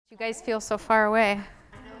You guys feel so far away.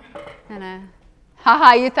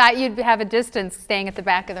 Haha, you thought you'd have a distance staying at the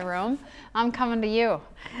back of the room. I'm coming to you.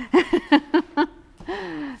 Do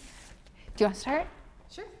you want to start?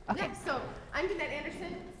 Sure. Okay. Yeah, so I'm Danette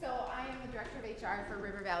Anderson. So I am the Director of HR for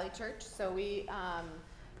River Valley Church. So we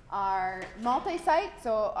are multi-site.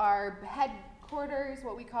 So our headquarters,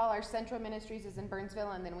 what we call our central ministries, is in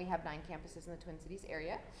Burnsville, and then we have 9 campuses in the Twin Cities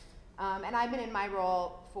area. And I've been in my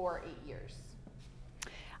role for 8 years.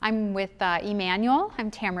 I'm with Emmanuel. I'm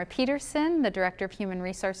Tamra Peterson, the Director of Human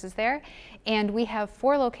Resources there. And we have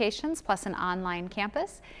 4 locations plus an online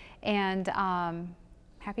campus. And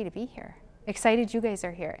happy to be here. Excited you guys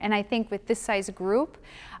are here. And I think with this size group,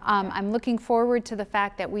 I'm looking forward to the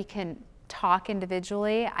fact that we can talk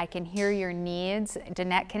individually. I can hear your needs.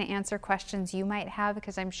 Danette can answer questions you might have,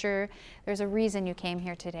 because I'm sure there's a reason you came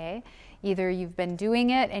here today. Either you've been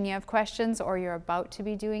doing it and you have questions, or you're about to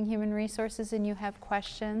be doing human resources and you have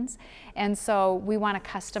questions. And so we want to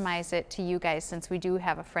customize it to you guys, since we do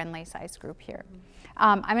have a friendly size group here.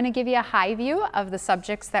 I'm going to give you a high view of the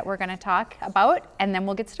subjects that we're going to talk about, and then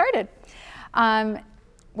we'll get started.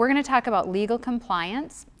 We're going to talk about legal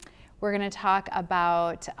compliance. We're going to talk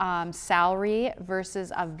about salary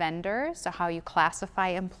versus a vendor, so how you classify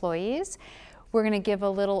employees. We're going to give a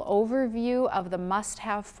little overview of the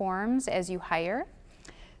must-have forms as you hire,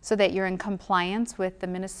 so that you're in compliance with the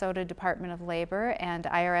Minnesota Department of Labor and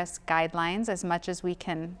IRS guidelines as much as we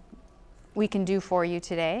can do for you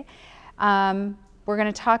today. We're going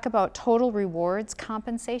to talk about total rewards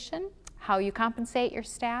compensation, how you compensate your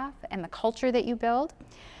staff and the culture that you build,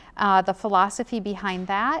 the philosophy behind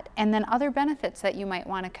that, and then other benefits that you might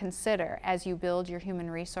want to consider as you build your human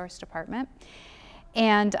resource department.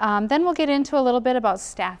 And then we'll get into a little bit about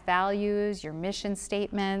staff values, your mission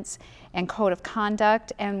statements, and code of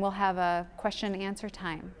conduct, and we'll have a question and answer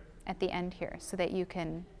time at the end here, so that you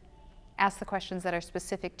can ask the questions that are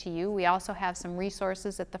specific to you. We also have some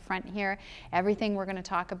resources at the front here. Everything we're going to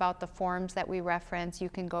talk about, the forms that we reference, you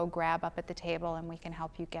can go grab up at the table and we can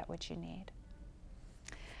help you get what you need.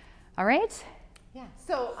 All right? Yeah,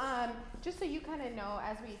 so just so you kind of know,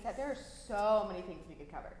 as we said, there are so many things we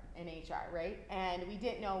could cover in HR, right? And we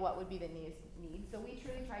didn't know what would be the needs. So we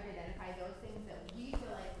truly tried to identify those things that we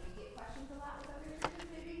feel like we get questions a lot with other churches,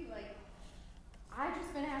 maybe, like, I've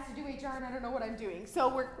just been asked to do HR and I don't know what I'm doing.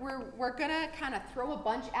 So we're gonna kind of throw a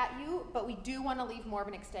bunch at you, but we do want to leave more of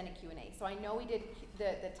an extended Q&A. So I know we did,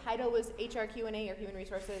 the title was HR Q&A, or Human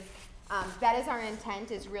Resources. That is our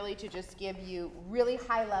intent, is really to just give you really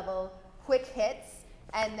high level, quick hits,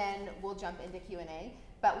 and then we'll jump into Q&A.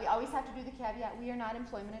 But we always have to do the caveat, we are not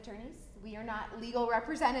employment attorneys. We are not legal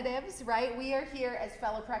representatives, right? We are here as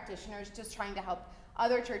fellow practitioners, just trying to help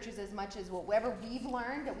other churches as much as whatever we've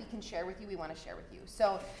learned that we can share with you, we want to share with you.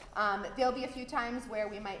 So there'll be a few times where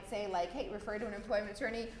we might say, like, hey, refer to an employment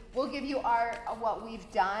attorney. We'll give you what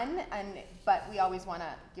we've done, but we always want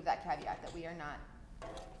to give that caveat that we are not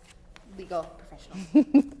legal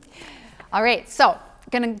professionals. All right, so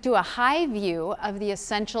going to do a high view of the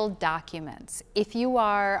essential documents. If you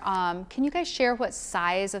are, can you guys share what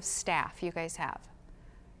size of staff you guys have?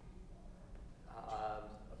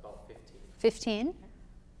 About 15. 15?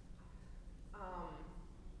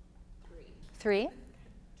 3?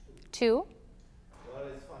 2? Well,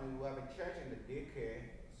 it's funny, we have a church and the daycare,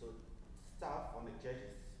 so staff on the church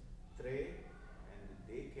is 3, and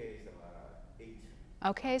the daycare is about 8.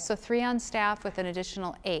 Okay, so 3 on staff with an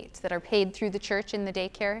additional 8 that are paid through the church in the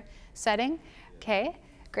daycare setting. Okay,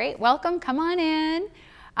 great, welcome, come on in.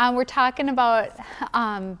 We're talking about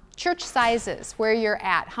church sizes, where you're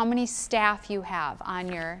at, how many staff you have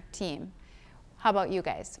on your team. How about you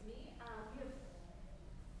guys? We have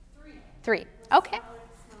 3. 3, okay.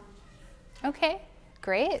 Okay,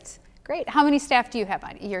 great, great. How many staff do you have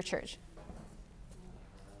on your church?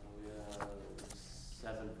 We have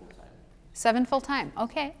 7 full-time. 7 full-time,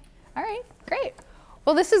 okay. All right, great.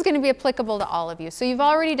 Well, this is going to be applicable to all of you. So you've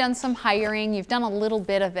already done some hiring, you've done a little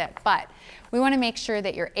bit of it, but we want to make sure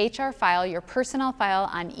that your HR file, your personnel file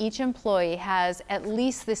on each employee has at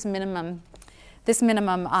least this minimum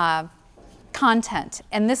content.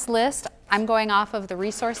 And this list, I'm going off of the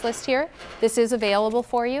resource list here. This is available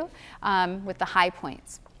for you with the high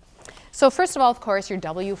points. So first of all, of course, your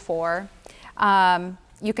W-4.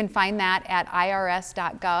 You can find that at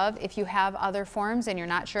irs.gov. If you have other forms and you're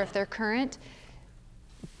not sure if they're current,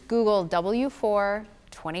 Google W-4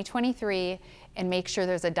 2023 and make sure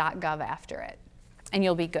there's a .gov after it, and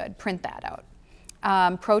you'll be good. Print that out.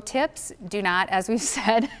 Pro tips, do not, as we've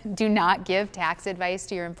said, do not give tax advice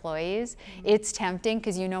to your employees. It's tempting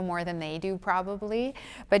because you know more than they do probably,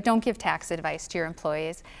 but don't give tax advice to your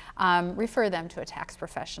employees. Refer them to a tax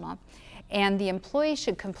professional. And the employee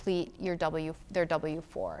should complete their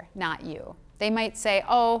W-4, not you. They might say,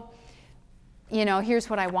 oh, you know, here's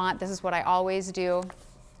what I want, this is what I always do.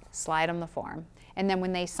 Slide them the form. And then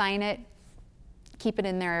when they sign it, keep it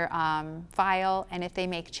in their file, and if they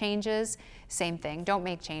make changes, same thing. Don't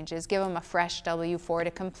make changes. Give them a fresh W-4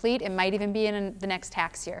 to complete. It might even be in the next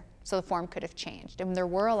tax year, so the form could have changed. And there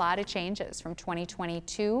were a lot of changes from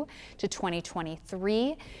 2022 to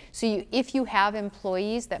 2023. So if you have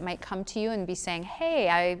employees that might come to you and be saying, hey,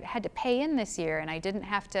 I had to pay in this year, and I didn't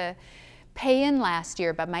have to pay in last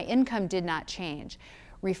year, but my income did not change.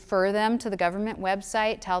 Refer them to the government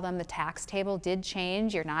website, tell them the tax table did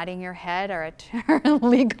change. You're nodding your head. Our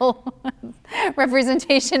legal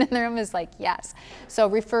representation in the room is like, yes. So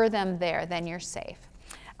refer them there, then you're safe.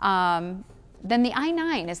 Then the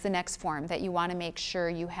I-9 is the next form that you want to make sure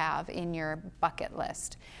you have in your bucket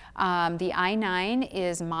list. The I-9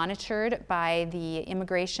 is monitored by the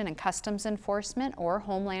Immigration and Customs Enforcement or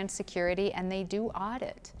Homeland Security, and they do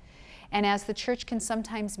audit. And as the church can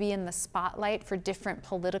sometimes be in the spotlight for different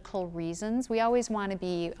political reasons, we always want to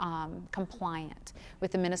be compliant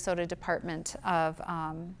with the Minnesota Department of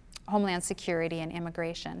Homeland Security and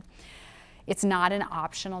Immigration. It's not an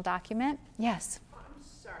optional document. Yes? I'm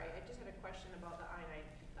sorry, I just had a question about the I-9.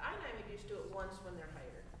 The I-9, we just do it once when they're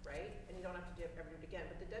hired, right? And you don't have to do it again.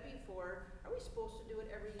 But the W-4, are we supposed to do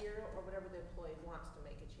it every year or whatever the employee wants to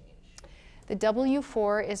make a change? The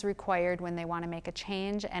W-4 is required when they want to make a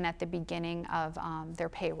change and at the beginning of their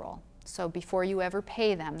payroll. So before you ever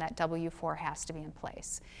pay them, that W-4 has to be in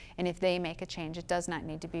place. And if they make a change, it does not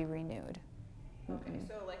need to be renewed. Okay,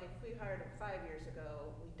 so like if we hired them 5 years ago,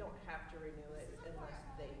 we don't have to renew it unless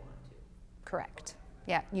they want to. Correct.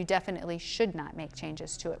 Yeah, you definitely should not make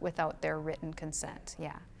changes to it without their written consent.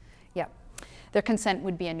 Yeah. Yep. Their consent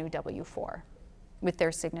would be a new W-4 with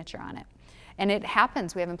their signature on it. And it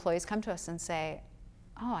happens. We have employees come to us and say,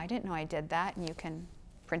 oh, I didn't know I did that. And you can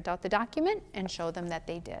print out the document and show them that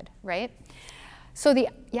they did, right? So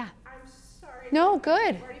yeah. I'm sorry. No,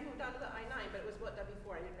 good. We've already moved on to the I-9, but it was what,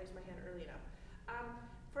 W-4? I didn't raise my hand early enough.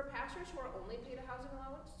 For pastors who are only paid a housing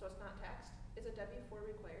allowance, so it's not taxed, is a W-4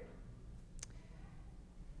 required?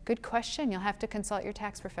 Good question. You'll have to consult your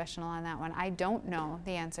tax professional on that one. I don't know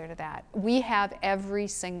the answer to that. We have every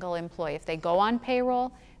single employee. If they go on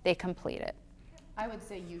payroll, they complete it. I would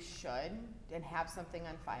say you should and have something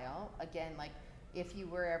on file. Again, like if you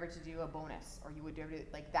were ever to do a bonus or you would do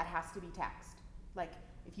like that has to be taxed. Like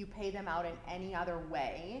if you pay them out in any other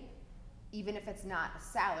way, even if it's not a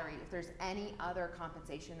salary, if there's any other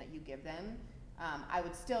compensation that you give them, I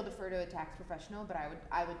would still defer to a tax professional, but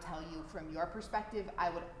I would tell you from your perspective, I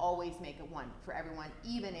would always make it one for everyone,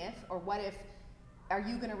 even if, or what if, are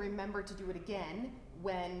you gonna remember to do it again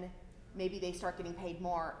when maybe they start getting paid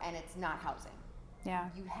more and it's not housing? Yeah.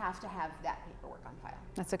 You have to have that paperwork on file.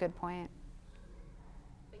 That's a good point.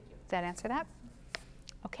 Thank you. Does that answer that?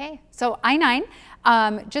 Okay, so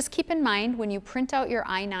I-9, just keep in mind when you print out your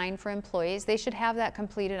I-9 for employees, they should have that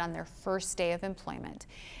completed on their first day of employment.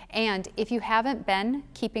 And if you haven't been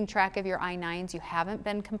keeping track of your I-9s, you haven't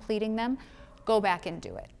been completing them, go back and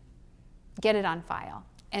do it. Get it on file.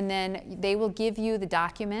 And then they will give you the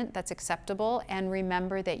document that's acceptable, and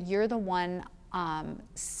remember that you're the one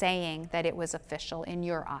saying that it was official in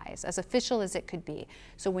your eyes, as official as it could be.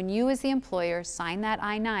 So when you as the employer sign that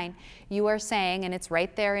I-9, you are saying, and it's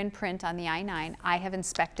right there in print on the I-9, I have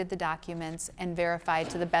inspected the documents and verified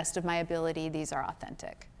to the best of my ability these are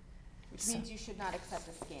authentic. Which means you should not accept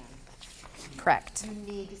a scan. Correct.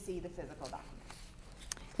 You need to see the physical document.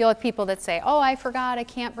 You'll have people that say, oh, I forgot, I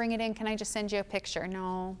can't bring it in, can I just send you a picture?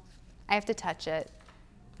 No, I have to touch it.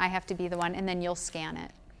 I have to be the one, and then you'll scan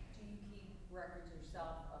it. Do you keep records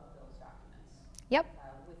yourself of those documents? Yep.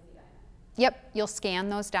 With the I-9? Yep, you'll scan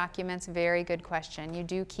those documents. Very good question. You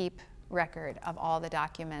do keep record of all the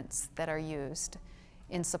documents that are used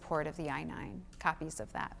in support of the I-9, copies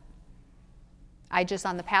of that. I just,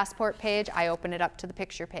 on the passport page, I open it up to the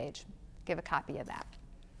picture page, give a copy of that.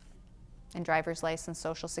 And driver's license,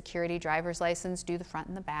 social security, driver's license, do the front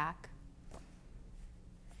and the back.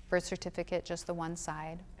 Birth certificate, just the one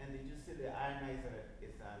side. And did you say the I-9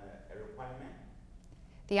 is a requirement?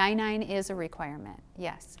 The I-9 is a requirement,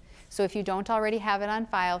 yes. So if you don't already have it on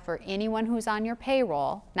file for anyone who's on your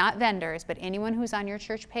payroll, not vendors, but anyone who's on your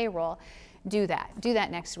church payroll, do that. Do that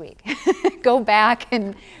next week. Go back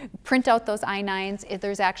and print out those I-9s.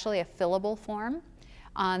 There's actually a fillable form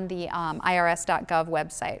on the irs.gov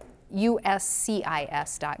website.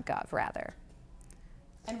 USCIS.gov rather.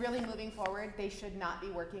 And really moving forward, they should not be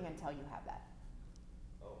working until you have that.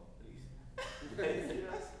 Oh, please.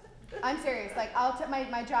 I'm serious. Like,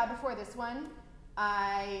 my job before this one,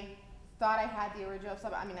 I thought I had the original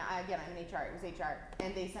stuff. I mean, again, I'm in HR. It was HR.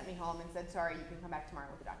 And they sent me home and said, sorry, you can come back tomorrow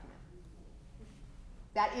with a document.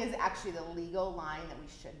 That is actually the legal line that we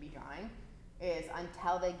should be drawing, is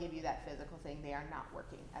until they give you that physical thing, they are not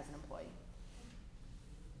working as an employee.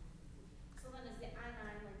 So then is the I-9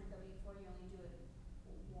 like the W-4, you only do it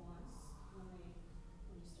once when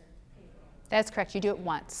you start payroll? That's correct. You do it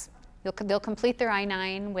once. They'll complete their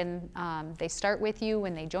I-9 when they start with you,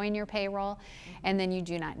 when they join your payroll, and then you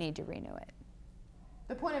do not need to renew it.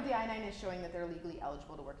 The point of the I-9 is showing that they're legally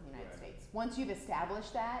eligible to work in the United States. Once you've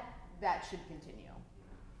established that, that should continue.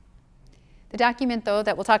 The document, though,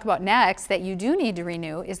 that we'll talk about next that you do need to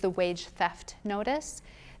renew is the wage theft notice.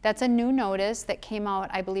 That's a new notice that came out,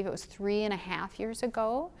 I believe it was 3.5 years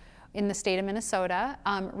ago in the state of Minnesota,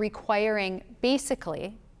 requiring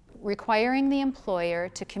the employer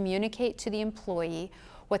to communicate to the employee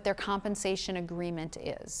what their compensation agreement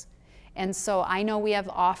is. And so I know we have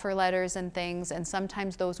offer letters and things, and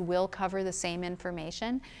sometimes those will cover the same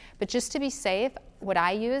information. But just to be safe, what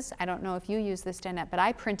I use, I don't know if you use this, Danette, but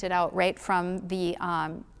I print it out right from the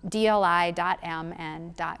dli.m.and.gov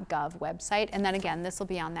website. And then again, this will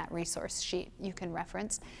be on that resource sheet you can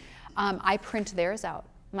reference. I print theirs out.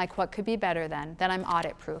 I'm like, what could be better then? Then I'm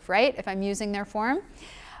audit proof, right? If I'm using their form.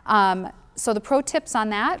 So the pro tips on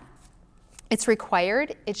that, it's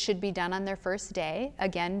required. It should be done on their first day,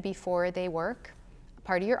 again, before they work,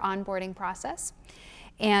 part of your onboarding process.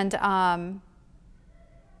 And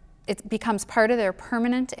it becomes part of their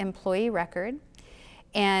permanent employee record.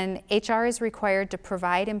 And HR is required to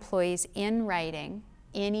provide employees in writing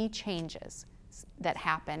any changes that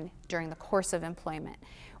happen during the course of employment.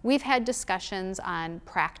 We've had discussions on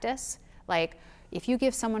practice, like, if you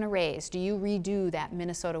give someone a raise, do you redo that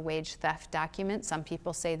Minnesota wage theft document? Some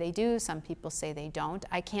people say they do, some people say they don't.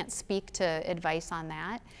 I can't speak to advice on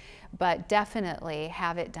that, but definitely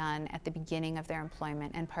have it done at the beginning of their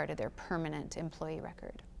employment and part of their permanent employee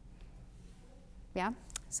record. Yeah,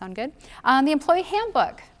 sound good? The employee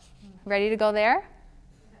handbook, ready to go there?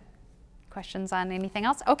 Questions on anything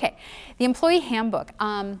else? Okay, the employee handbook.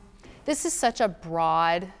 This is such a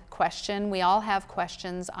broad question. We all have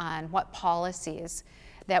questions on what policies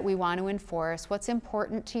that we want to enforce, what's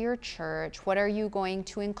important to your church, what are you going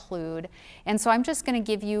to include. And so I'm just going to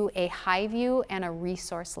give you a high view and a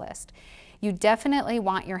resource list. You definitely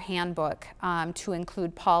want your handbook to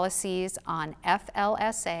include policies on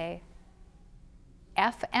FLSA,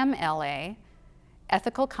 FMLA,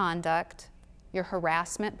 ethical conduct, your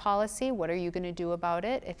harassment policy, what are you going to do about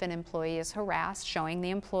it if an employee is harassed, showing the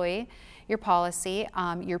employee your policy,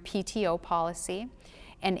 your PTO policy,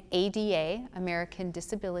 and ADA, American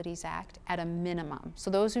Disabilities Act, at a minimum. So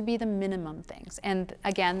those would be the minimum things. And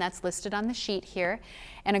again, that's listed on the sheet here.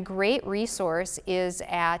 And a great resource is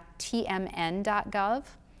at tmn.gov.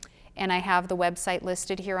 And I have the website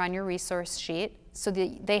listed here on your resource sheet. So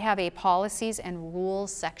they have a policies and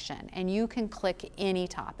rules section, and you can click any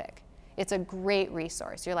topic. It's a great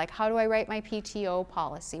resource. You're like, how do I write my PTO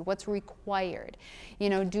policy? What's required? You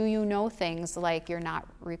know, do you know things like you're not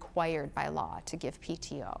required by law to give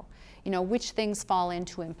PTO? You know, which things fall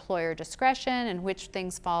into employer discretion and which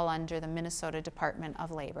things fall under the Minnesota Department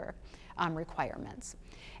of Labor requirements.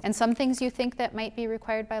 And some things you think that might be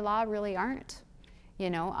required by law really aren't, you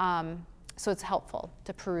know. So it's helpful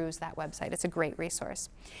to peruse that website. It's a great resource.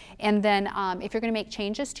 And then if you're going to make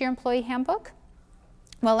changes to your employee handbook,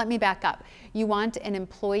 well, let me back up. You want an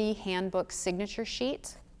employee handbook signature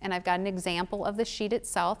sheet, and I've got an example of the sheet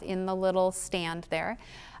itself in the little stand there.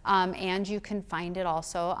 And you can find it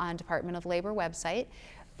also on Department of Labor website.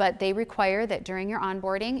 But they require that during your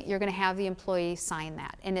onboarding, you're going to have the employee sign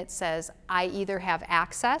that. And it says, I either have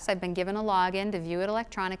access, I've been given a login to view it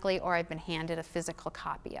electronically, or I've been handed a physical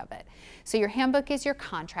copy of it. So your handbook is your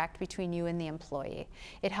contract between you and the employee.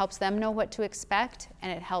 It helps them know what to expect,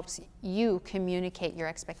 and it helps you communicate your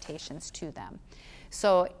expectations to them.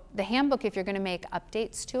 So the handbook, if you're going to make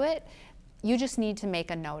updates to it, you just need to make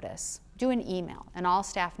a notice. Do an email, an all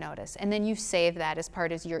staff notice, and then you save that as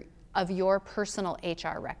part of your personal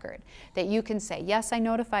HR record, that you can say, yes, I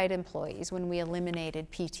notified employees when we eliminated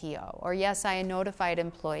PTO, or yes, I notified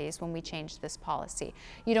employees when we changed this policy.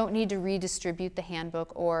 You don't need to redistribute the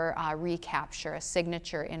handbook or recapture a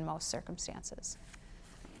signature in most circumstances.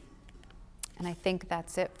 And I think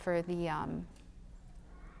that's it for the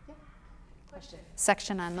Question.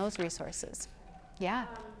 section on those resources. Yeah.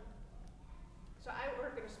 So I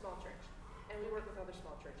work in a small church, and we work with other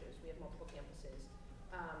small churches. We have multiple campuses.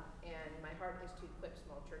 And my heart is to equip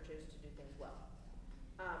small churches to do things well.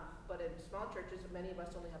 But in small churches, many of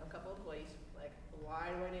us only have a couple employees. Like,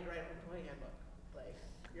 why do I need to write an employee handbook? Like,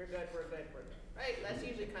 you're good, we're good, we're good. Right? That's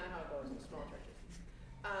usually kind of how it goes in small churches.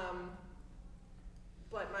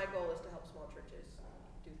 But my goal is to help small churches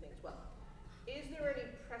do things well. Is there any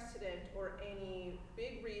precedent or any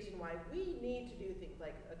big reason why we need to do things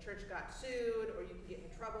like a church got sued or you can get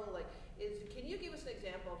in trouble? Like, can you give us an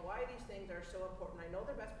example of why these things are so important? I know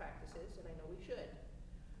they're best practices and I know we should,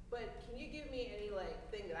 but can you give me any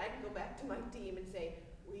thing that I can go back to my team and say,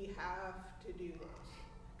 we have to do this?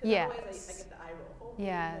 Because Yes. otherwise I get the eye roll. Oh,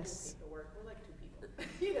 Yes. paperwork. We're like two people.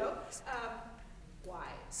 You know? Why?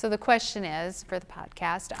 So the question is, for the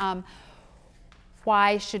podcast,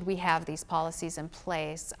 why should we have these policies in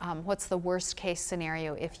place? What's the worst case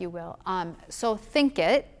scenario, if you will? So think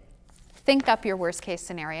up your worst case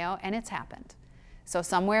scenario, and it's happened. So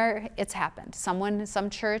somewhere it's happened. Some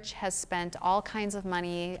church has spent all kinds of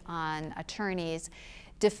money on attorneys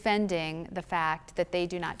defending the fact that they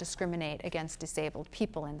do not discriminate against disabled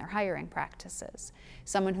people in their hiring practices.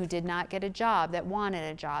 Someone who did not get a job, that wanted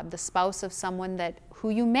a job, the spouse of someone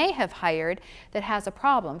who you may have hired that has a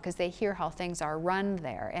problem because they hear how things are run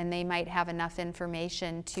there, and they might have enough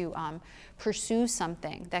information to pursue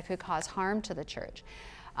something that could cause harm to the church.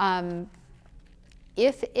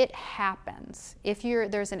 If it happens, if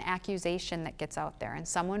there's an accusation that gets out there and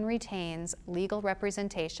someone retains legal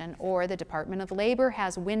representation or the Department of Labor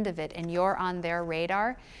has wind of it and you're on their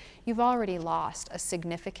radar, you've already lost a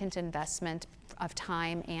significant investment of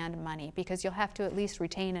time and money because you'll have to at least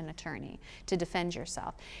retain an attorney to defend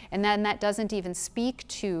yourself. And then that doesn't even speak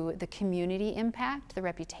to the community impact, the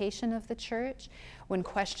reputation of the church, when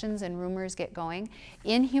questions and rumors get going.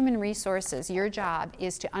 In human resources, your job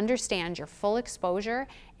is to understand your full exposure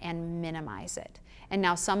and minimize it. And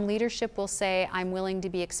now some leadership will say, I'm willing to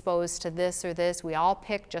be exposed to this or this. We all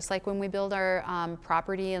pick, just like when we build our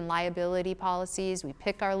property and liability policies, we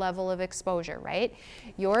pick our level of exposure, right?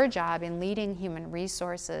 Your job in leading human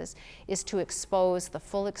resources is to expose the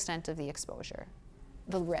full extent of the exposure,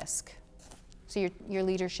 the risk. So your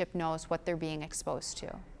leadership knows what they're being exposed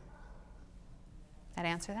to. That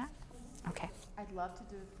answer that? Okay. I'd love to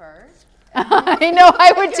do it first. I know,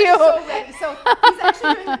 I would too. You're so ready. So he's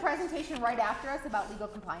actually doing the presentation right after us about legal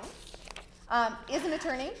compliance. Is an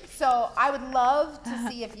attorney, so I would love to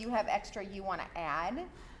see if you have extra you want to add.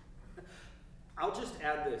 I'll just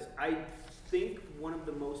add this. I think one of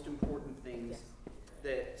the most important things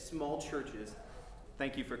that small churches,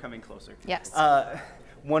 thank you for coming closer. Yes.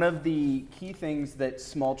 One of the key things that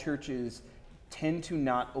small churches tend to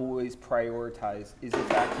not always prioritize is the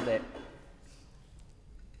fact that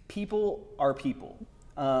people are people.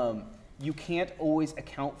 You can't always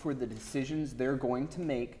account for the decisions they're going to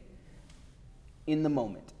make in the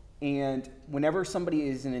moment. And whenever somebody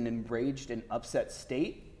is in an enraged and upset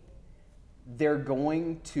state, they're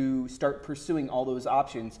going to start pursuing all those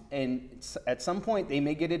options. And at some point, they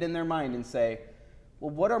may get it in their mind and say,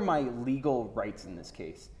 well, what are my legal rights in this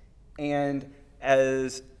case? And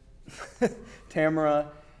as Tamra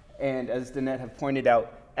and as Danette have pointed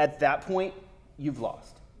out, at that point, you've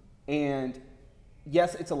lost. And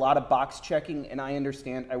yes, it's a lot of box checking, and I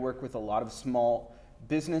understand. I work with a lot of small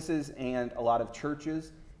businesses and a lot of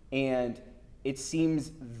churches, and it seems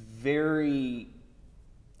very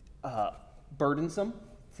burdensome,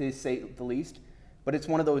 to say the least. But it's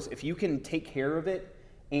one of those, if you can take care of it,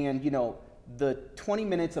 and the 20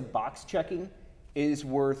 minutes of box checking is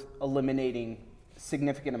worth eliminating a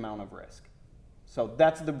significant amount of risk. So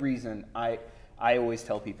that's the reason I always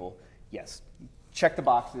tell people, yes, check the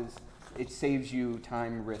boxes. It saves you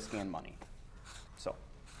time, risk, and money. So,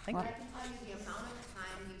 thank you. I can tell you the amount of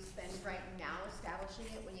time you spend right now establishing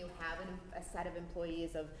it when you have a set of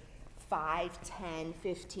employees of 5, 10,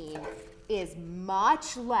 15 is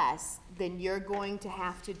much less than you're going to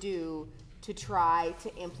have to do to try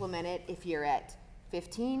to implement it if you're at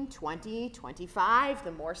 15, 20, 25.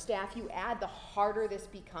 The more staff you add, the harder this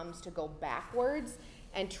becomes to go backwards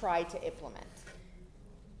and try to implement.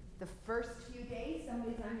 The first few days,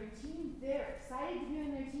 somebody's on your team, they're excited to be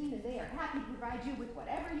on their team, and they are happy to provide you with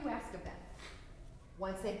whatever you ask of them.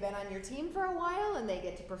 Once they've been on your team for a while and they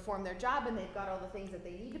get to perform their job and they've got all the things that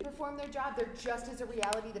they need to perform their job, there just is a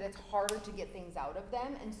reality that it's harder to get things out of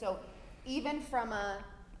them. And so even from a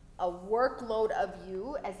workload of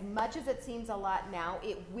you, as much as it seems a lot now,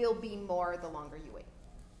 it will be more the longer you wait.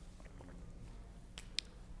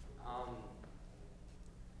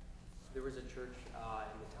 There was a church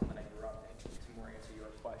in the town that I grew up in, to more answer your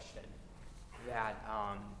question, that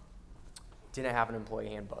didn't have an employee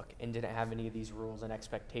handbook and didn't have any of these rules and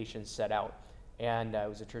expectations set out. And it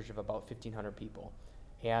was a church of about 1,500 people.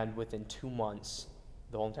 And within 2 months,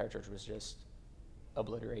 the whole entire church was just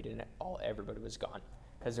obliterated and everybody was gone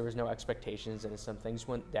because there was no expectations, and some things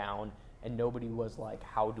went down and nobody was like,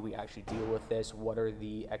 how do we actually deal with this? What are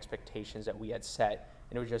the expectations that we had set?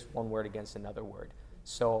 And it was just one word against another word.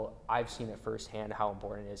 So I've seen it firsthand how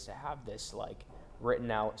important it is to have this like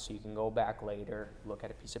written out so you can go back later, look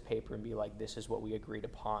at a piece of paper and be like, this is what we agreed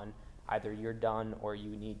upon. Either you're done or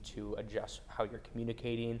you need to adjust how you're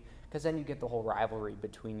communicating, because then you get the whole rivalry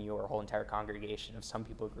between your whole entire congregation of some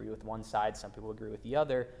people agree with one side, some people agree with the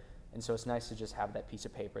other. And so it's nice to just have that piece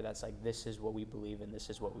of paper that's like, this is what we believe and this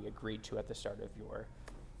is what we agreed to at the start of your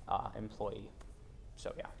employee.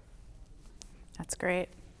 So yeah. That's great.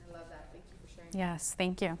 I love that. Thank you for sharing. Yes,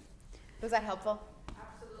 thank you. Was that helpful?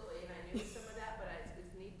 Absolutely, and I knew some of that, but I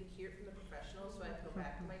just need to hear it from the professionals, so I have to go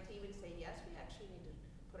back to my team and say, yes, we actually need to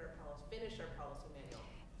put our policy, finish our policy manual.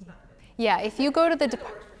 It's not finished. Yeah, if you go to the It's been in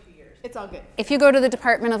the works for a few years. It's all good. If you go to the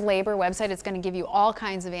Department of Labor website, it's going to give you all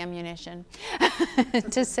kinds of ammunition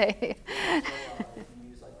to say. So you can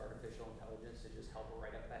use like artificial intelligence to just help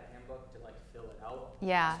write up that handbook to like fill it out.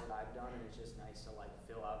 Yeah. That's what I've done, and it's just nice to like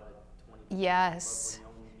fill out a 20-page Yes.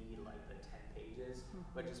 handbook when you only need like the 10 pages,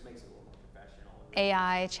 but it just makes it a little more professional. And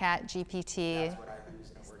AI, Chat, GPT. That's what I've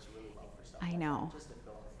used, and it works really well for stuff I like know. that, just to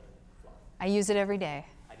fill out the fluff. I use it every day.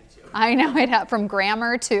 I do too. I know it from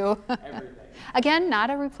grammar to Everything. again, not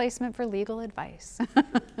a replacement for legal advice.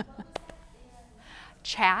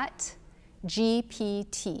 Chat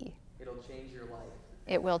GPT. It'll change your life.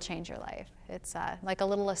 It will change your life. It's like a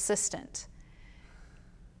little assistant.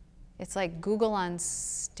 It's like Google on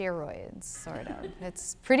steroids, sort of.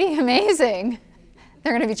 It's pretty amazing.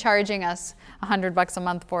 They're going to be charging us $100 a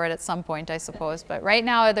month for it at some point, I suppose. But right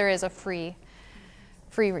now, there is a free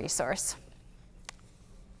resource.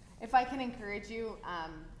 If I can encourage you,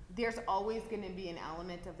 there's always going to be an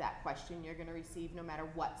element of that question you're going to receive no matter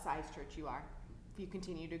what size church you are. If you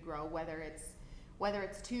continue to grow, whether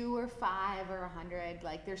it's 2 or 5 or 100,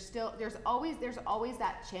 like there's always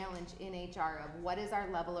that challenge in HR of what is our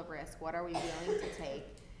level of risk, what are we willing to take,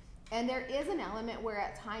 and there is an element where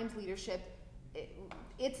at times leadership,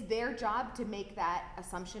 it's their job to make that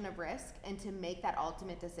assumption of risk and to make that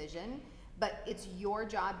ultimate decision, but it's your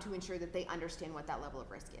job to ensure that they understand what that level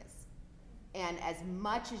of risk is. And as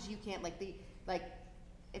much as you can,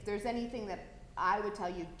 if there's anything that I would tell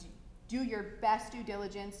you, do your best due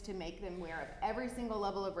diligence to make them aware of every single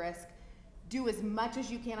level of risk. Do as much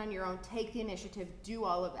as you can on your own. Take the initiative. Do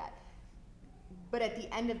all of that. But at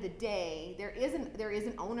the end of the day, there is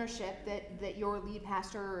an ownership that your lead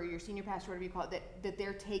pastor or your senior pastor, whatever you call it, that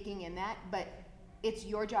they're taking in that. But it's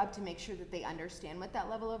your job to make sure that they understand what that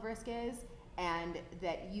level of risk is, and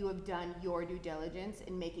that you have done your due diligence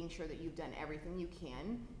in making sure that you've done everything you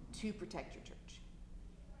can to protect your church.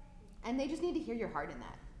 And they just need to hear your heart in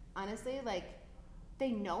that. Honestly,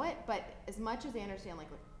 they know it, but as much as they understand,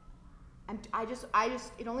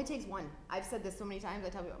 it only takes one. I've said this so many times. I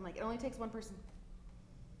tell people, it only takes one person.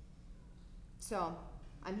 So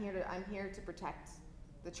I'm here to protect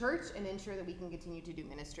the church and ensure that we can continue to do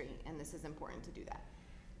ministry, and this is important to do that.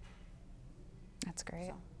 That's great.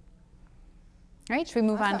 So. All right, should we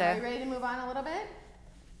move on Awesome. Are you to? ready to move on a little bit?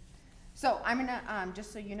 So I'm gonna,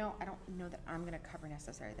 just so you know, I don't know that I'm gonna cover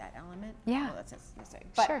necessarily that element. Yeah. Well, that's necessary.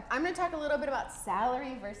 But Sure. I'm gonna talk a little bit about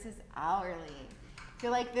salary versus hourly. I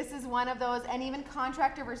feel like this is one of those, and even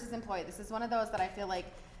contractor versus employee. This is one of those that I feel like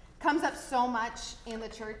comes up so much in the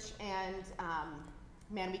church, and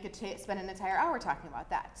man, we could spend an entire hour talking about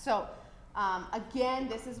that. So again,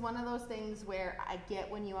 this is one of those things where I get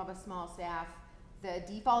when you have a small staff, the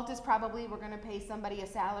default is probably we're gonna pay somebody a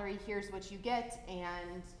salary, here's what you get,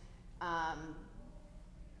 and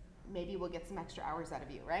maybe we'll get some extra hours out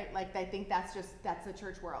of you, right? I think that's the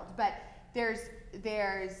church world. But there's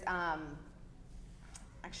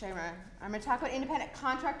actually I'm gonna talk about independent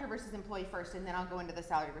contractor versus employee first, and then I'll go into the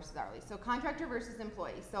salary versus hourly. So contractor versus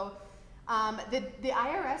employee. So the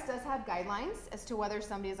IRS does have guidelines as to whether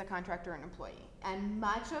somebody is a contractor or an employee, and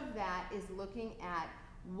much of that is looking at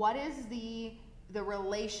what is the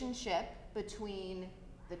relationship between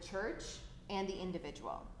the church and the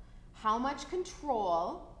individual. How much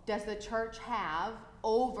control does the church have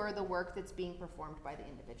over the work that's being performed by the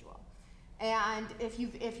individual? And if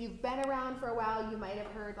you've been around for a while, you might have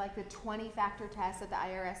heard the 20-factor test that the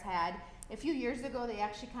IRS had. A few years ago, they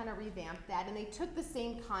actually kind of revamped that, and they took the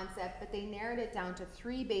same concept, but they narrowed it down to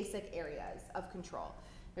 3 basic areas of control.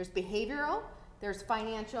 There's behavioral, there's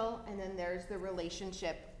financial, and then there's the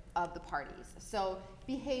relationship of the parties. So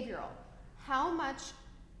behavioral, how much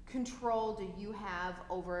control do you have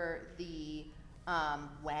over the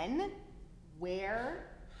when, where,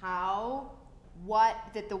 how, what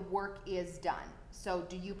that the work is done? So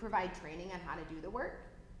do you provide training on how to do the work?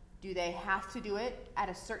 Do they have to do it at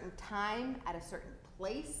a certain time, at a certain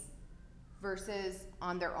place, versus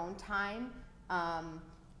on their own time?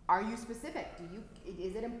 Are you specific?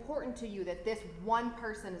 Is it important to you that this one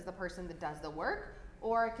person is the person that does the work,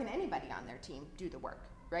 or can anybody on their team do the work,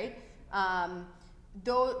 right?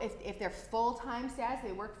 Though if they're full-time status,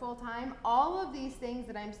 they work full-time, all of these things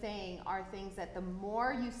that I'm saying are things that the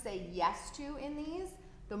more you say yes to in these,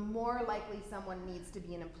 the more likely someone needs to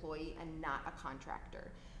be an employee and not a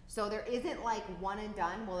contractor. So there isn't like one and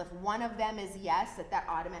done. Well, if one of them is yes, that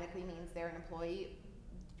automatically means they're an employee,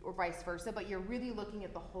 or vice versa, but you're really looking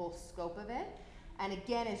at the whole scope of it. And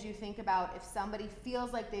again, as you think about if somebody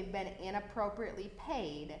feels like they've been inappropriately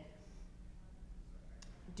paid,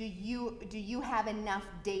 do you have enough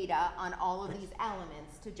data on all of these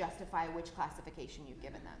elements to justify which classification you've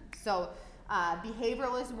given them? So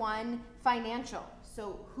behavioral is one, financial.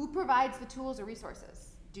 So who provides the tools or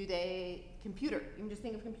resources? Do they, computer, you can just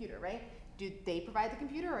think of computer, right? Do they provide the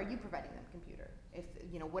computer, or are you providing them computer? If,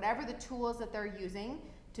 whatever the tools that they're using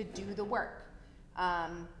to do the work.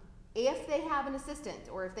 If they have an assistant,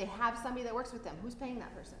 or if they have somebody that works with them, who's paying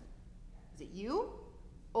that person? Is it you,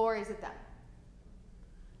 or is it them?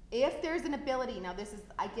 If there's an ability, now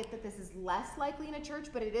I get that this is less likely in a church,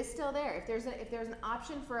 but it is still there. If there's an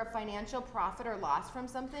option for a financial profit or loss from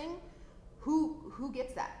something, who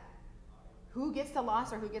gets that? Who gets the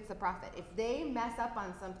loss or who gets the profit? If they mess up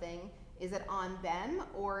on something, is it on them,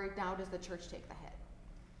 or now does the church take the hit?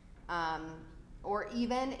 Or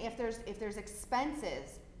even if there's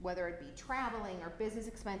expenses, whether it be traveling or business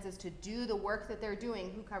expenses to do the work that they're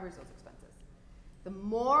doing, who covers those expenses? The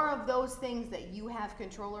more of those things that you have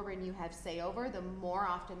control over and you have say over, the more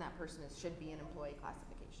often that person should be an employee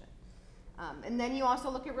classification. And then you also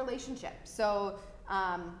look at relationships. So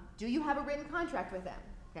do you have a written contract with them?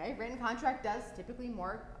 Okay, written contract does typically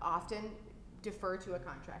more often defer to a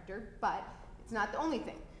contractor, but it's not the only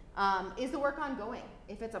thing. Is the work ongoing?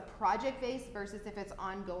 If it's a project-based versus if it's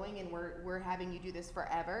ongoing and we're having you do this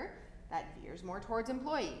forever, that veers more towards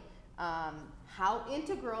employee. How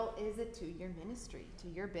integral is it to your ministry, to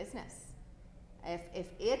your business? If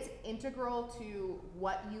it's integral to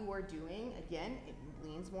what you are doing, again, it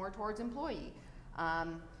leans more towards employee.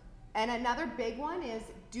 And another big one is,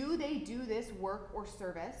 do they do this work or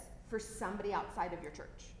service for somebody outside of your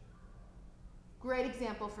church? Great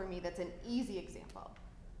example for me, that's an easy example.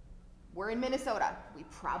 We're in Minnesota. We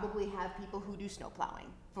probably have people who do snow plowing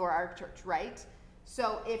for our church, right?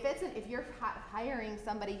 So if you're hiring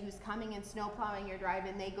somebody who's coming and snow plowing your drive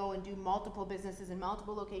and they go and do multiple businesses in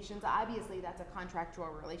multiple locations, obviously that's a contractual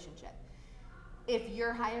relationship. If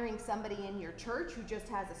you're hiring somebody in your church who just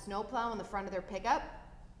has a snow plow in the front of their pickup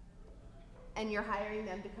and you're hiring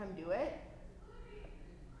them to come do it,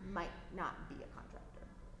 might not be a contractor.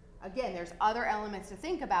 Again, there's other elements to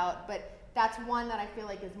think about, but that's one that I feel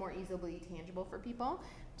like is more easily tangible for people.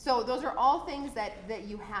 So those are all things that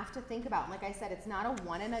you have to think about. And like I said, it's not a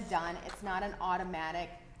one and a done. It's not an automatic,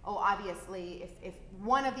 oh, obviously, if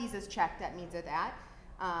one of these is checked, that means that.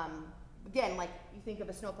 Again, like you think of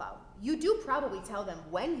a snowplow. You do probably tell them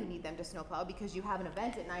when you need them to snowplow because you have an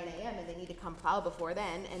event at 9 a.m. and they need to come plow before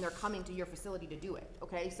then, and they're coming to your facility to do it,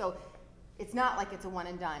 okay? So it's not like it's a one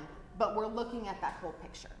and done, but we're looking at that whole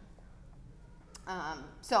picture.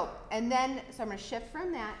 So I'm going to shift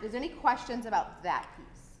from that. Is there any questions about that piece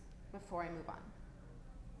before I move on?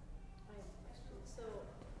 I have a question. So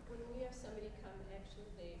when we have somebody come,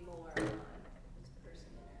 actually they mow our lawn, this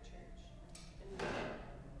person in our church. And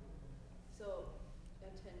so a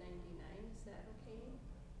 1099, is that okay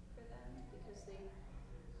for them? Because they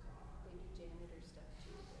do janitor stuff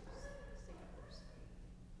too, there's signatures.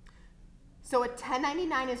 So a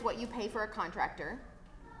 1099 is what you pay for a contractor.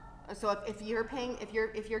 So if you're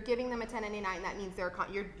giving them a 1099, that means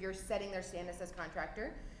you're setting their status as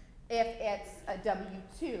contractor. If it's a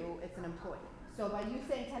W-2, it's an employee. So by you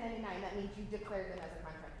saying 1099, that means you declare them as a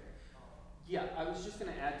contractor. Yeah, I was just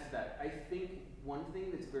going to add to that. I think one thing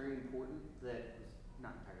that's very important that is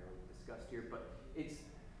not entirely discussed here, but it's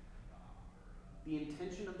the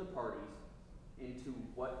intention of the parties into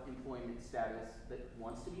what employment status that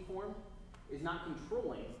wants to be formed is not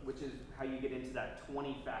controlling, which is how you get into that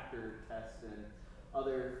 20-factor test and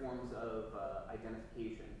other forms of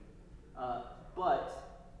identification. But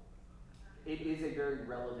it is a very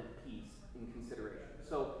relevant piece in consideration.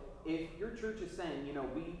 So if your church is saying,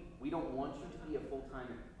 we don't want you to be a full-time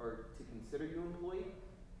or to consider you an employee,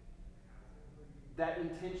 that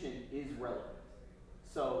intention is relevant.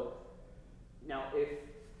 So now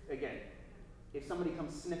if somebody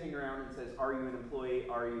comes sniffing around and says, are you an employee,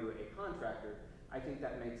 are you a contractor, I think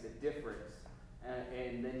that makes a difference.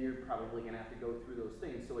 And then you're probably gonna have to go through those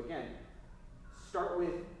things. So again, start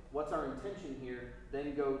with what's our intention here,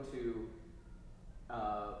 then go to,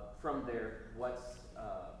 from there, what's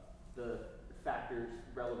the factors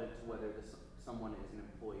relevant to whether someone is an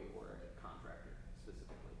employee or a contractor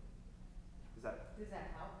specifically. Does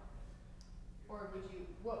that help? Or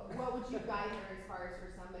what would you guide her as far as for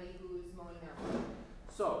somebody who's mowing their lawn?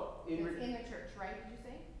 So, It's in the church, right, did you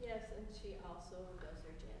say? Yes, and she also does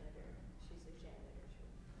her janitor. She's a janitor too.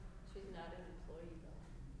 She's not an employee though.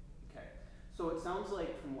 okay. So it sounds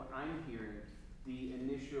like from what I'm hearing, the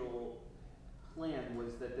initial plan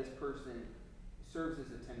was that this person serves as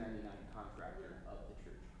a 1099 contractor of the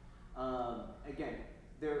church. Again,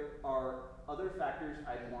 there are other factors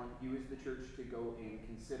I'd want you as the church to go and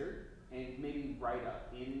consider and maybe write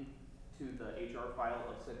up into the HR file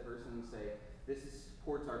of said person and say, this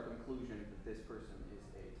supports our conclusion that this person is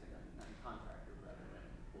a 1099 contractor rather than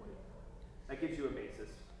an employee. That gives you a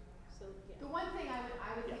basis. So, yeah. The one thing I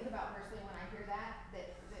would think about personally when I hear that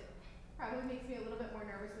probably makes me a little bit more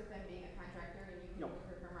nervous with them being a contractor, and you can correct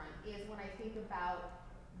me if I'm wrong, is when I think about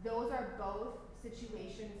those are both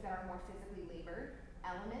situations that are more physically labored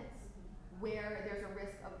elements where there's a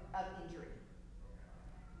risk of injury.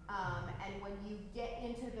 And when you get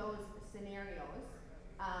into those scenarios,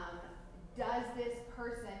 does this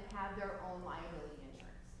person have their own liability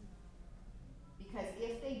insurance? Because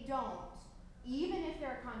if they don't, even if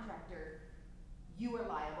they're a contractor, you are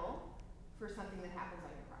liable for something that happens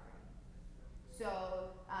on your property.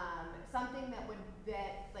 So something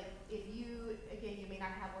like if you, again, you may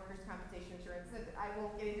not have workers' compensation insurance, I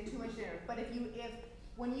won't get into too much there, but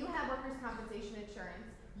when you have workers' compensation insurance,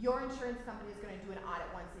 your insurance company is going to do an audit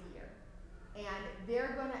once a year. And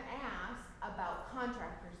they're going to ask about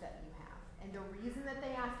contractors that you have. And the reason that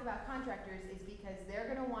they ask about contractors is because they're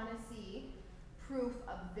going to want to see proof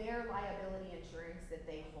of their liability insurance that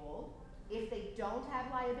they hold. If they don't have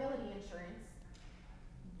liability insurance,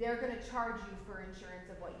 they're going to charge you for insurance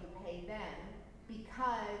of what you pay them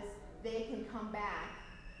because they can come back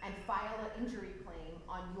and file an injury claim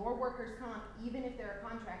on your workers' comp, even if they're a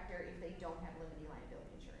contractor, if they don't have limited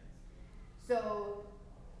liability insurance. So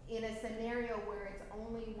in a scenario where it's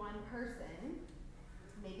only one person,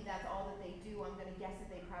 maybe that's all that they do, I'm going to guess that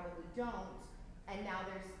they probably don't, and now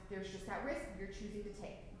there's just that risk you're choosing to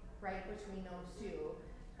take, right, between those two.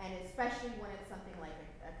 And especially when it's something like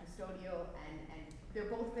a custodial and they're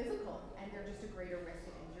both physical and they're just a greater risk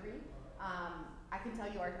of injury. I can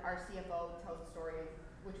tell you our CFO tells a story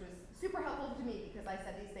which was super helpful to me because I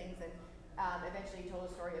said these things and eventually he told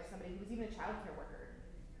a story of somebody who was even a child care worker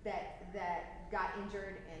that got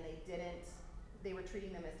injured and they were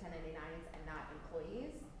treating them as 1099s and not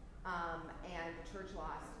employees. And the church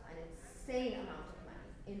lost an insane amount of money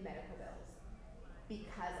in medical bills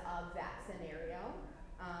because of that scenario.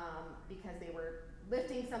 Because they were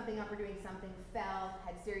lifting something up or doing something, fell,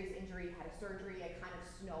 had serious injury, had a surgery, it kind of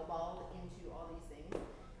snowballed into all these things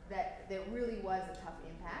that really was a tough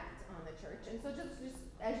impact on the church. And so just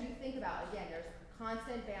as you think about, again, there's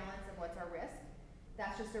constant balance of what's our risk.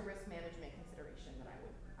 That's just a risk management consideration that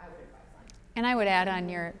I would advise on. And I would add on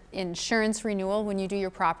your insurance renewal, when you do your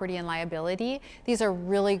property and liability, these are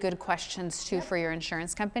really good questions too for your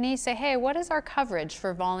insurance company. Say, hey, what is our coverage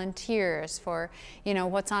for volunteers, for,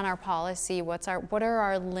 what's on our policy, what are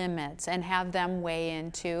our limits, and have them weigh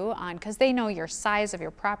in too on, because they know your size of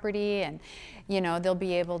your property and, they'll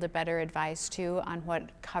be able to better advise too on what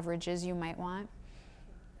coverages you might want.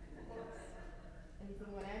 Anything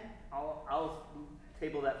you want to add? I'll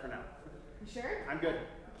table that for now. You sure? I'm good.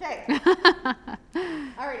 Okay.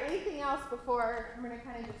 All right, anything else before I'm going to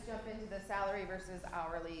kind of just jump into the salary versus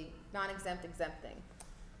hourly, non-exempt, exempt thing?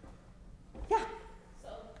 Yeah.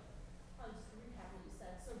 So, I'll just recap what you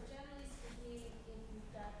said. So generally speaking, if you've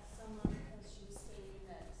got someone, as she was stating,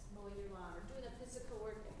 that's mowing your lawn or doing a physical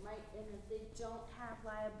work that might, and if they don't have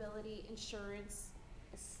liability insurance,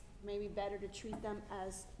 it's maybe better to treat them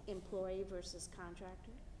as employee versus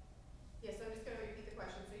contractor? Yeah, so I'm just going to repeat the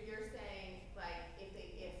question. So you're saying, like, if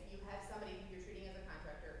you have somebody who you're treating as a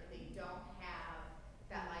contractor and they don't have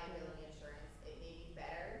that liability insurance, it may be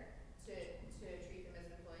better to treat them as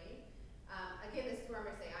an employee. Again, this is where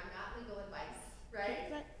I'm going to say I'm not legal advice,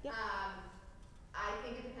 right? Right, yep. I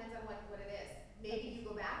think it depends on what it is. Maybe you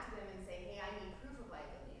go back to them and say, hey, I need proof of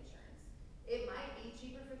liability insurance. It might be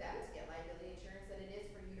cheaper for them to get liability insurance than it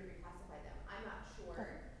is for you to reclassify them. I'm not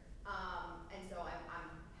sure. And so I'm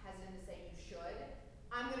hesitant to say you should.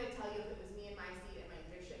 I'm going to tell you if it was me in my seat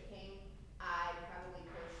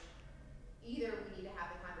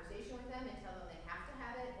tell them they have to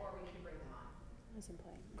have it, or we need to bring them on. That's in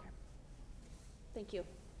play. Okay. Thank you.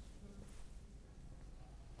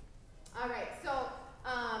 All right, so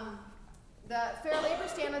the Fair Labor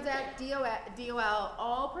Standards Act, DOL,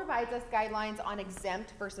 all provides us guidelines on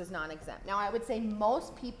exempt versus non-exempt. Now, I would say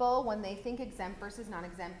most people, when they think exempt versus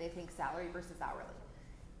non-exempt, they think salary versus hourly.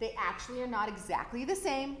 They actually are not exactly the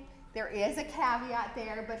same. There is a caveat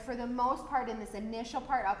there, but for the most part, in this initial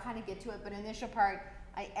part, I'll kind of get to it, but initial part,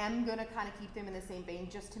 I am going to kind of keep them in the same vein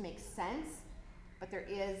just to make sense, but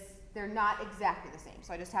they're not exactly the same,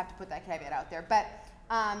 so I just have to put that caveat out there. But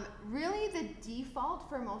really, the default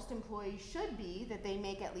for most employees should be that they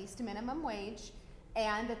make at least a minimum wage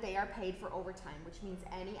and that they are paid for overtime, which means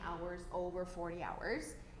any hours over 40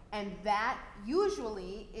 hours. And that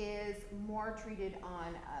usually is more treated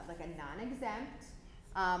on like a non-exempt.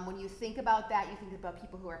 When you think about that, you think about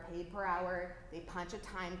people who are paid per hour, they punch a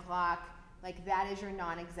time clock, like that is your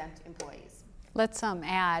non-exempt employees. Let's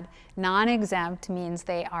add, non-exempt means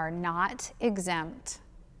they are not exempt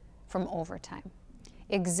from overtime.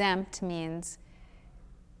 Exempt means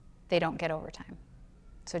they don't get overtime.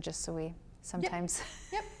 So just so we sometimes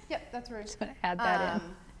Yep, that's right. just want to add that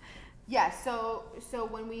in. Yeah, so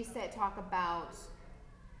when we talk about,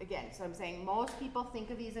 again, so I'm saying most people think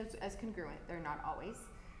of these as congruent. They're not always.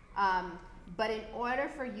 But in order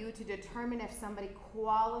for you to determine if somebody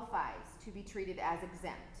qualifies to be treated as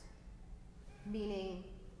exempt, meaning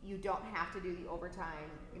you don't have to do the overtime,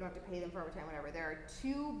 you don't have to pay them for overtime, whatever. There are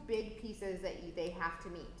two big pieces that they have to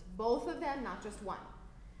meet. Both of them, not just one.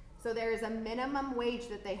 So there is a minimum wage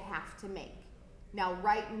that they have to make. Now,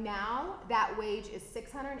 right now, that wage is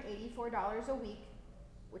 $684 a week,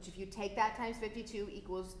 which if you take that times 52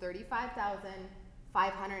 equals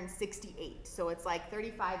 $35,568. So it's like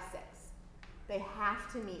 $35,600. They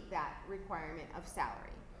have to meet that requirement of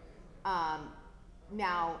salary.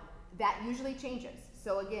 Now, that usually changes.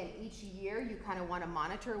 So again, each year you kind of want to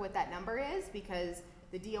monitor what that number is because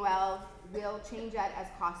the DOL will change that as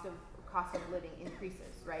cost of living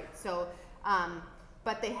increases, right? So,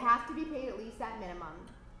 but they have to be paid at least that minimum.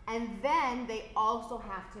 And then they also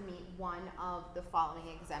have to meet one of the following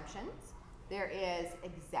exemptions. There is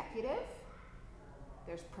executive,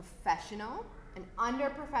 there's professional, and under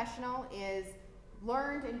professional is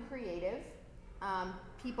learned and creative.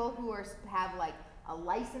 People who have like a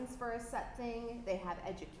license for a set thing, they have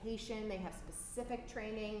education, they have specific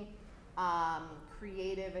training,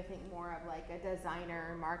 creative, I think more of like a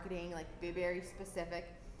designer, marketing, like very specific.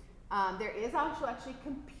 There is also actually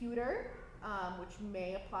computer, which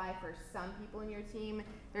may apply for some people in your team.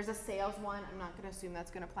 There's a sales one. I'm not going to assume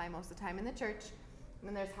that's going to apply most of the time in the church. And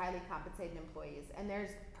then there's highly compensated employees. And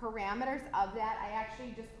there's parameters of that. I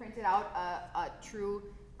actually just printed out a true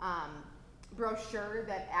brochure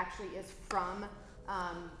that actually is from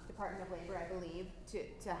Department of Labor, I believe,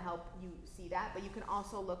 to help you see that. But you can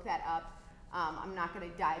also look that up. I'm not going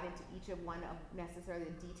to dive into each of one of necessarily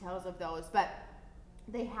the details of those, but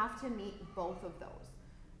they have to meet both of those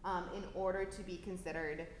in order to be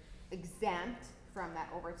considered exempt from that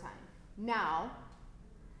overtime. Now,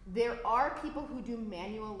 there are people who do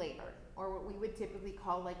manual labor, or what we would typically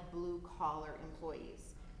call like blue collar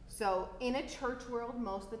employees. So in a church world,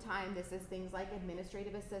 most of the time, this is things like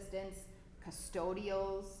administrative assistants,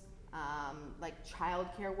 custodials, like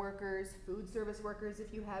childcare workers, food service workers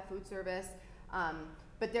if you have food service,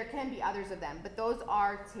 but there can be others of them. But those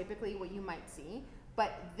are typically what you might see.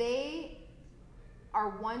 But they are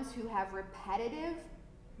ones who have repetitive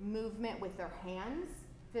movement with their hands,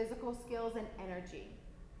 physical skills, and energy.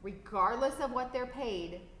 Regardless of what they're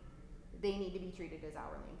paid, they need to be treated as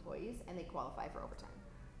hourly employees, and they qualify for overtime.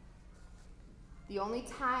 The only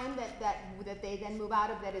time that they then move out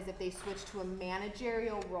of that is if they switch to a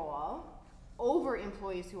managerial role over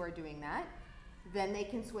employees who are doing that, then they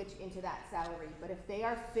can switch into that salary. But if they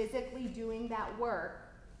are physically doing that work,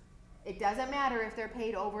 it doesn't matter if they're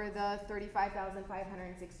paid over the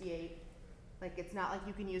 $35,568. Like, it's not like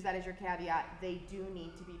you can use that as your caveat. They do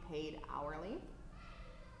need to be paid hourly,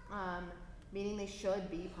 meaning they should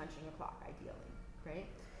be punching a clock, ideally, right?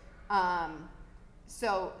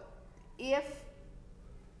 So if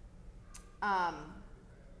I'm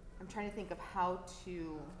trying to think of how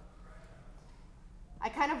to. I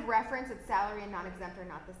kind of reference that salary and non-exempt are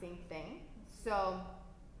not the same thing. So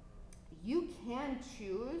you can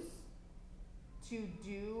choose to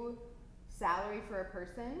do salary for a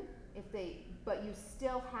person but you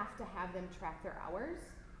still have to have them track their hours.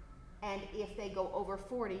 And if they go over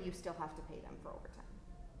 40, you still have to pay them for overtime.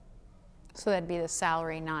 So that'd be the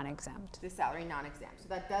salary non-exempt. The salary non-exempt. So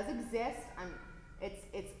that does exist.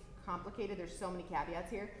 It's complicated. There's so many caveats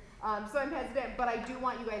here. So I'm hesitant, but I do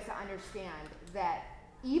want you guys to understand that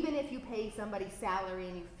even if you pay somebody's salary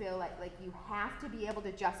and you feel like you have to be able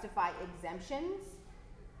to justify exemptions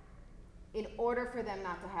in order for them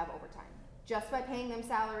not to have overtime. Just by paying them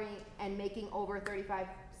salary and making over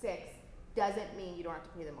 35.6 doesn't mean you don't have to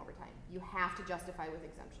pay them overtime. You have to justify with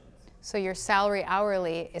exemptions. So your salary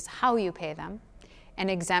hourly is how you pay them, and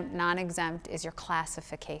exempt, non-exempt is your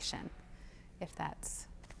classification, if that's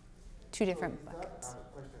two different So is buckets.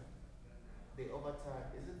 that, question, the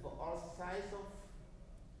overtime, is it for all size of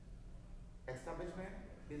establishment,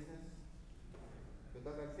 business?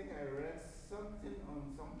 Because I think I read something on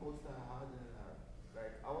some poster how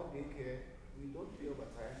like our daycare, we don't pay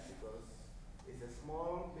overtime because it's a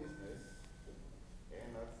small business,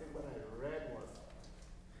 and I think what I read was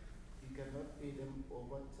you cannot pay them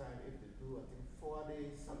overtime if they do, I think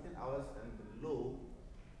 40 something hours and below,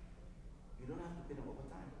 you don't have to pay them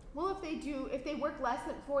overtime. Well, if they work less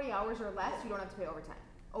than 40 hours or less, you don't have to pay overtime.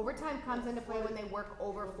 Overtime comes into play when they work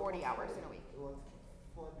over 40 hours in a week. It was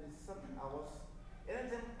 40 something hours, and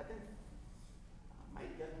then I think I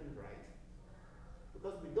might get it right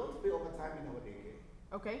because we don't pay overtime in our daycare.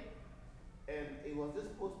 Okay? And it was this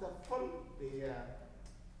poster from the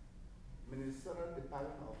Minnesota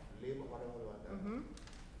Department of Labor, whatever it was. Mm-hmm.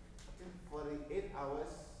 I think 48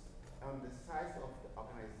 hours on the size of the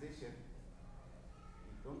organization,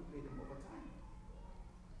 you don't pay them overtime.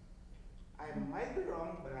 I might be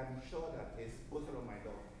wrong, but I'm sure that it's posted on my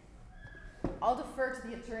door. I'll defer to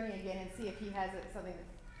the attorney again and see if he has something.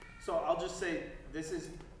 So I'll just say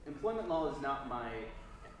employment law is not my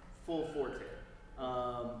full forte.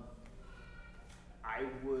 I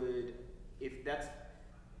would, if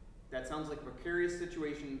that sounds like a precarious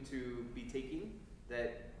situation to be taking,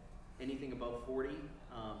 that anything above 40,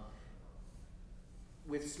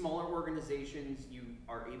 with smaller organizations, you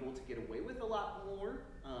are able to get away with a lot more.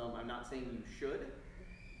 I'm not saying you should,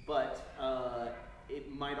 but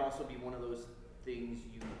it might also be one of those things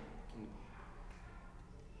you can.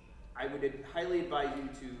 I would highly advise you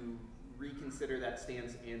to reconsider that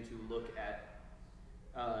stance and to look at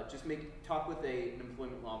talk with an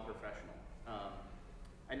employment law professional.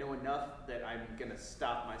 I know enough that I'm gonna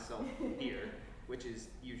stop myself here, which is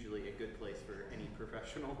usually a good place for any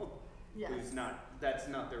professional Yes. that's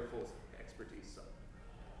not their full expertise. So.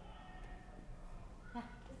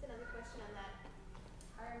 Just another question on that.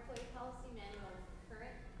 Our employee policy manual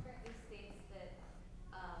currently states that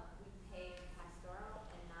we pay pastoral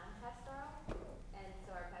and non-pastoral, and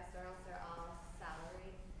so our pastorals are all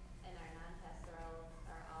salaried and our non-pastorals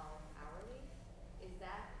are all hourly. Is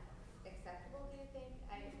that acceptable, do you think?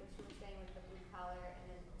 What you were saying with the blue collar, and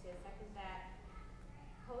then to second that,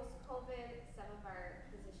 post-COVID, some of our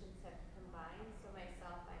positions have combined. So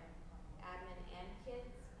myself, I'm admin and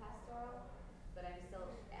kids pastoral, but I'm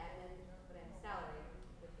still admin, but I'm salaried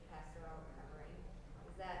with the pastoral covering.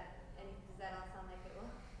 Does that all sound like it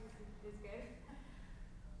is good?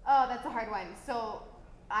 Oh, that's a hard one. So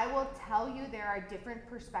I will tell you there are different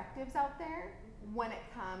perspectives out there when it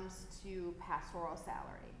comes to pastoral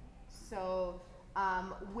salary. So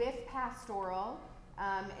with pastoral,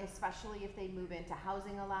 especially if they move into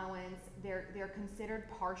housing allowance, they're considered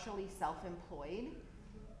partially self-employed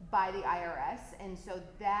by the IRS, and so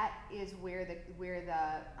that is where the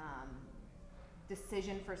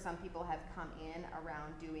decision for some people have come in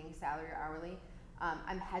around doing salary or hourly.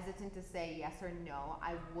 I'm hesitant to say yes or no.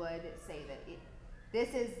 I would say that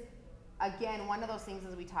this is, again, one of those things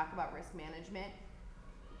as we talk about risk management.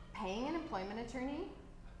 Paying an employment attorney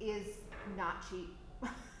is not cheap,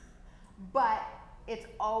 but it's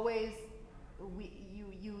always,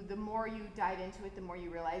 the more you dive into it, the more you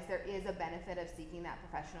realize there is a benefit of seeking that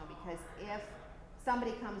professional, because if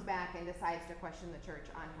somebody comes back and decides to question the church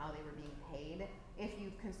on how they were being paid, if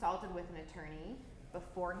you've consulted with an attorney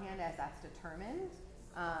beforehand as that's determined,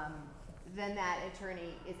 then that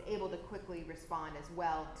attorney is able to quickly respond as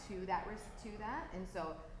well to that risk, and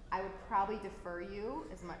so I would probably defer you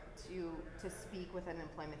as much to speak with an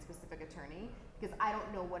employment specific attorney, because I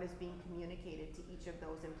don't know what is being communicated to each of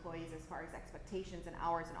those employees as far as expectations and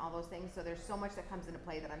hours and all those things. So there's so much that comes into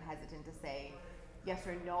play that I'm hesitant to say yes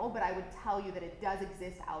or no, but I would tell you that it does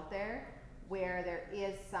exist out there where there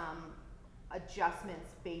is some adjustments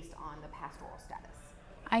based on the pastoral status.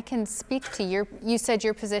 I can speak to you said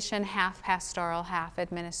your position half pastoral, half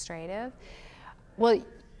administrative. Well,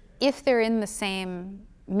 if they're in the same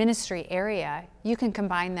ministry area, you can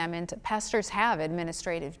combine them into, pastors have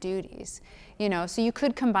administrative duties, so you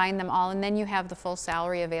could combine them all, and then you have the full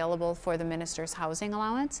salary available for the minister's housing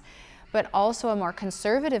allowance. But also a more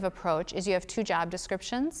conservative approach is you have two job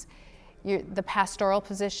descriptions. The pastoral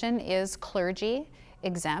position is clergy,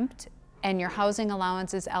 exempt, and your housing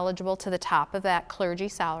allowance is eligible to the top of that clergy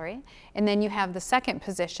salary. And then you have the second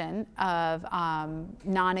position of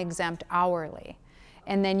non-exempt hourly.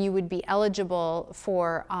 And then you would be eligible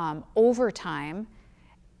for overtime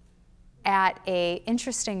at a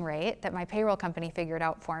interesting rate that my payroll company figured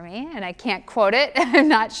out for me, and I can't quote it, I'm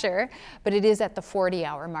not sure, but it is at the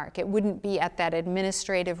 40-hour mark. It wouldn't be at that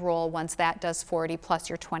administrative role once that does 40 plus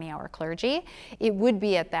your 20-hour clergy. It would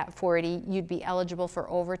be at that 40, you'd be eligible for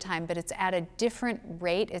overtime, but it's at a different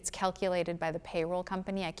rate. It's calculated by the payroll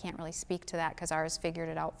company. I can't really speak to that because ours figured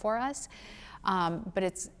it out for us. But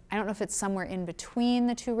I don't know if it's somewhere in between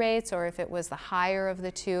the two rates or if it was the higher of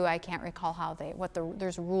the two. I can't recall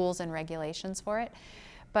there's rules and regulations for it.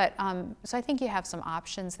 But, so I think you have some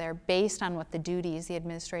options there based on what the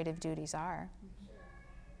administrative duties are.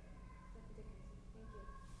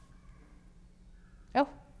 Oh.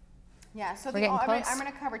 Yeah, so We're getting close. I'm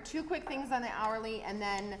going to cover two quick things on the hourly, and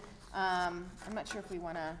then I'm not sure if we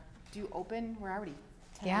want to do open. We're already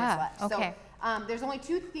 10 minutes left. Okay. So there's only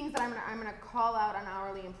two things that I'm going to call out on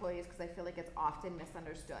hourly employees because I feel like it's often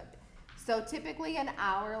misunderstood. So typically an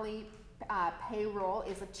hourly payroll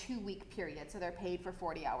is a 2-week period, so they're paid for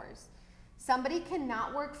 40 hours. Somebody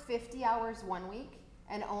cannot work 50 hours one week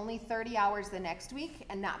and only 30 hours the next week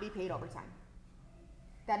and not be paid overtime.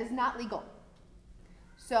 That is not legal.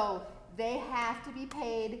 So they have to be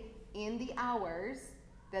paid in the hours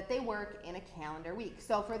that they work in a calendar week.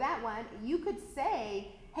 So for that one, you could say,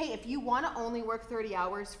 hey, if you want to only work 30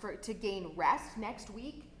 hours to gain rest next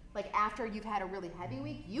week, like after you've had a really heavy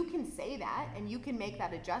week, you can say that and you can make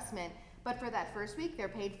that adjustment. But for that first week, they're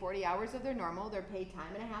paid 40 hours of their normal. They're paid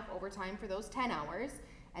time and a half overtime for those 10 hours,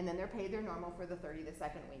 and then they're paid their normal for the 30 the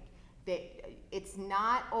second week. It's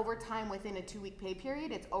not overtime within a 2-week pay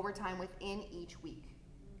period. It's overtime within each week.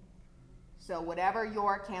 So whatever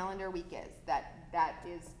your calendar week is, that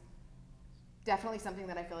is definitely something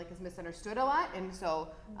that I feel like is misunderstood a lot, and so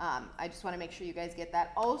I just want to make sure you guys get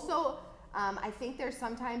that. Also, I think there's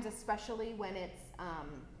sometimes, especially when it's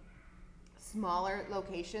smaller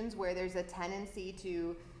locations, where there's a tendency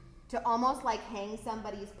to almost like hang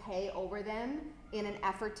somebody's pay over them in an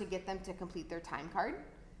effort to get them to complete their time card.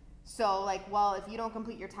 So like, well, if you don't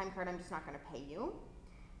complete your time card, I'm just not going to pay you.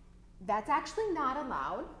 That's actually not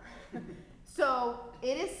allowed. So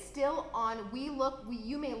it is still on,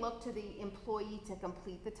 you may look to the employee to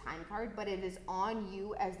complete the time card, but it is on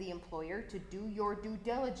you as the employer to do your due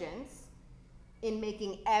diligence in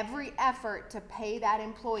making every effort to pay that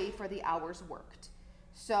employee for the hours worked.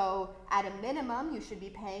 So at a minimum, you should be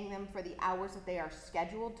paying them for the hours that they are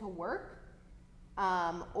scheduled to work,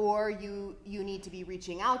 or you need to be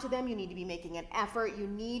reaching out to them, you need to be making an effort, you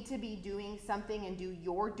need to be doing something and do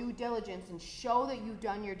your due diligence and show that you've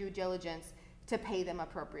done your due diligence to pay them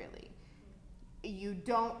appropriately. You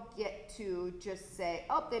don't get to just say,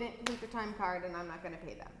 oh, they didn't complete their time card and I'm not going to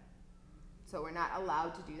pay them. So we're not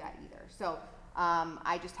allowed to do that either. So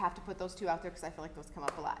I just have to put those two out there because I feel like those come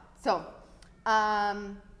up a lot. So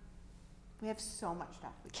we have so much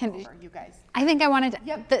stuff we can go over, you guys. I think I wanted to,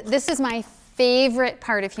 Yep. This is my favorite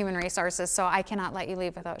part of human resources, so I cannot let you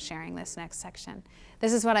leave without sharing this next section.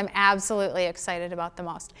 This is what I'm absolutely excited about the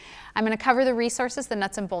most. I'm going to cover the resources, the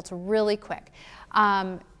nuts and bolts, really quick.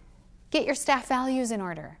 Get your staff values in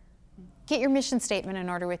order. Get your mission statement in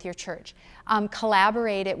order with your church.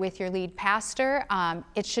 Collaborate it with your lead pastor.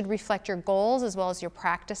 It should reflect your goals as well as your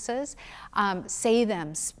practices. Say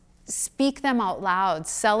them, speak them out loud,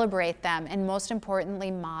 celebrate them, and most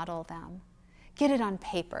importantly, model them. Get it on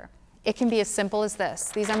paper. It can be as simple as this.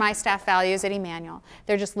 These are my staff values at Emmanuel.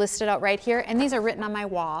 They're just listed out right here, and these are written on my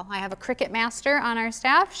wall. I have a Cricut master on our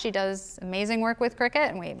staff. She does amazing work with Cricut,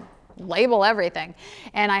 and we label everything.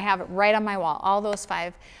 And I have it right on my wall, all those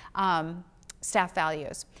 5 staff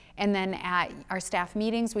values. And then at our staff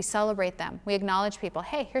meetings, we celebrate them. We acknowledge people.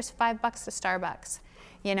 Hey, here's $5 to Starbucks.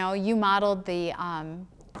 You know, you modeled the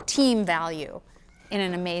team value in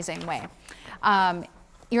an amazing way.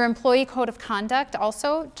 Your employee code of conduct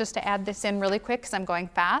also, just to add this in really quick because I'm going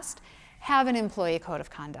fast, have an employee code of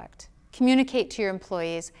conduct. Communicate to your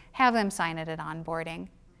employees, have them sign it at onboarding.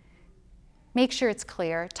 Make sure it's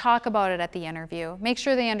clear, talk about it at the interview. Make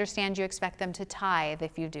sure they understand you expect them to tithe,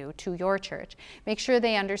 if you do, to your church. Make sure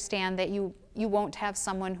they understand that you won't have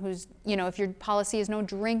someone who's, if your policy is no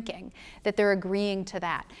drinking, that they're agreeing to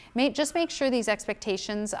that. Just make sure these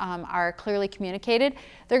expectations are clearly communicated.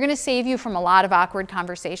 They're going to save you from a lot of awkward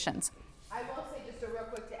conversations. I will say just a real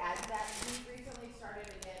quick to add to that, we recently started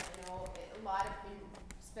again, I know a lot of,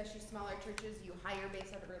 especially smaller churches, you hire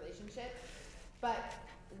based on a relationship, but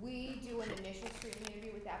we do an initial screening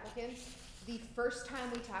interview with applicants. The first time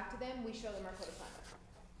we talk to them, we show them our code of conduct.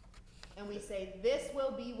 and we say, this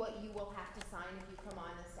will be what you will have to sign if you come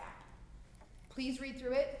on the staff. Please read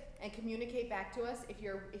through it and communicate back to us if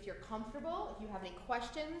you're comfortable. If you have any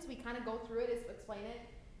questions, we kind of go through it, explain it.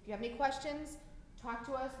 If you have any questions, talk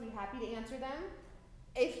to us. We'd be happy to answer them.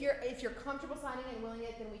 If you're comfortable signing and willing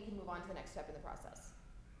it, then we can move on to the next step in the process.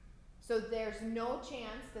 So there's no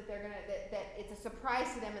chance that they're gonna that it's a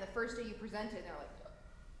surprise to them, and the first day you present it, they're like,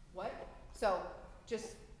 what? So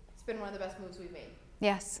just, it's been one of the best moves we've made.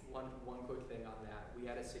 Yes. One quick thing on that. We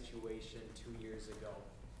had a situation 2 years ago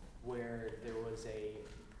where there was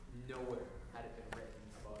nowhere had it been written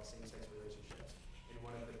about same-sex relationships, and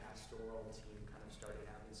one of the pastoral team kind of started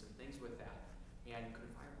having some things with that, and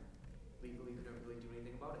couldn't fire them. Legally couldn't really do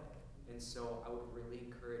anything about it. And so I would really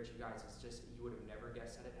encourage you guys, it's just, you would have never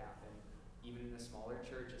guessed that it happened. Even in a smaller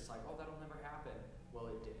church, it's like, oh, that'll never happen. Well,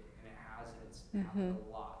 it did, and it has, and it's happened a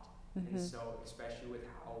lot. And so, especially with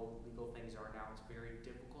how legal things are now, it's very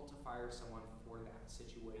difficult to fire someone for that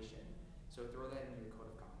situation. So throw that in your code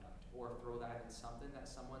of conduct, or throw that in something that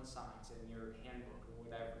someone signs in your handbook or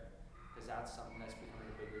whatever, because that's something that's becoming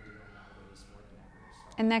a bigger deal nowadays more than ever.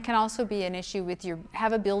 So. And that can also be an issue with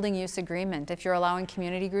have a building use agreement. If you're allowing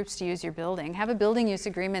community groups to use your building, have a building use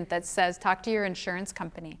agreement that says, talk to your insurance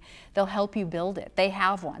company. They'll help you build it. They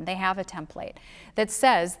have one. They have a template that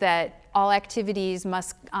says that all activities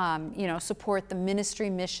must, support the ministry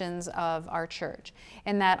missions of our church.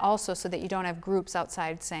 And that also so that you don't have groups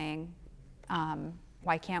outside saying,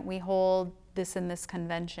 why can't we hold this in this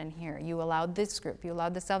convention here? You allowed this group. You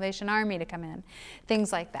allowed the Salvation Army to come in.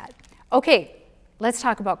 Things like that. Okay. Let's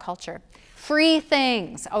talk about culture. Free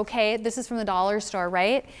things, okay? This is from the dollar store,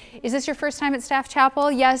 right? Is this your first time at Staff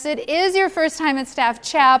Chapel? Yes, it is your first time at Staff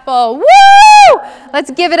Chapel. Woo!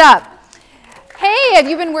 Let's give it up. Hey, have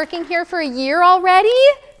you been working here for a year already?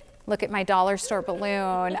 Look at my dollar store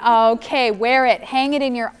balloon. Okay, wear it. Hang it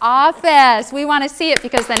in your office. We want to see it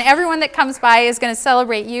because then everyone that comes by is going to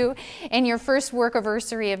celebrate you in your first work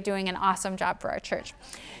anniversary of doing an awesome job for our church.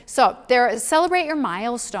 So celebrate your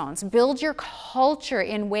milestones. Build your culture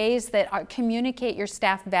in ways that communicate your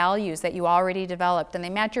staff values that you already developed, and they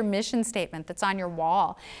match your mission statement that's on your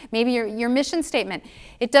wall. Maybe your mission statement,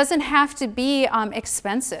 it doesn't have to be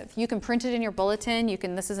expensive. You can print it in your bulletin.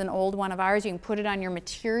 This is an old one of ours. You can put it on your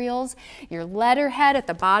materials, your letterhead, at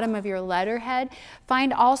the bottom of your letterhead.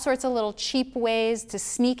 Find all sorts of little cheap ways to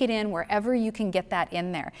sneak it in wherever you can get that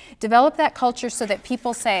in there. Develop that culture so that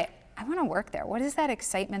people say, I want to work there. What is that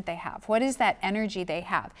excitement they have? What is that energy they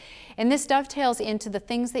have? And this dovetails into the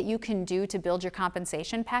things that you can do to build your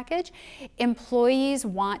compensation package. Employees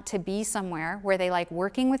want to be somewhere where they like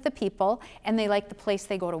working with the people and they like the place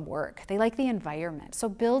they go to work. They like the environment. So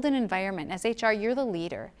build an environment. As HR, you're the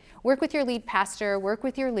leader. Work with your lead pastor, work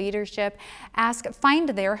with your leadership, find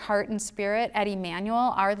their heart and spirit. At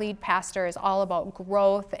Emmanuel, our lead pastor is all about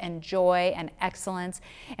growth and joy and excellence.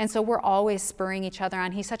 And so we're always spurring each other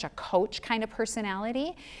on. He's such a coach kind of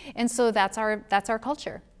personality. And so that's our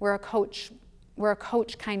culture. We're a coach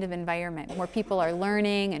kind of environment where people are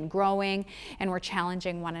learning and growing and we're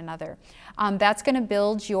challenging one another. That's going to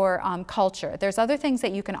build your culture. There's other things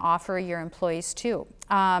that you can offer your employees too.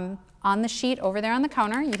 On the sheet over there on the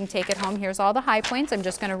counter, you can take it home. Here's all the high points. I'm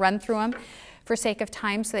just going to run through them for sake of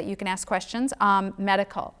time so that you can ask questions.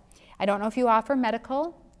 Medical. I don't know if you offer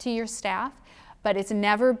medical to your staff, but it's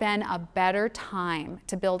never been a better time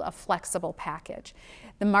to build a flexible package.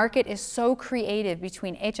 The market is so creative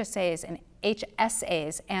between HSAs and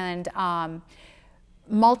HSAs and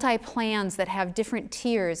multi-plans that have different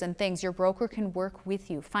tiers and things. Your broker can work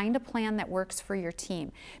with you. Find a plan that works for your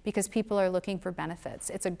team because people are looking for benefits.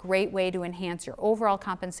 It's a great way to enhance your overall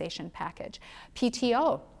compensation package.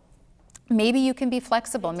 PTO. Maybe you can be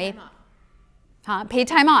flexible. Paid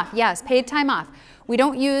time off. Yes, paid time off. We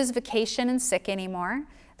don't use vacation and sick anymore.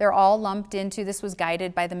 They're all lumped into, this was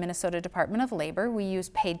guided by the Minnesota Department of Labor. We use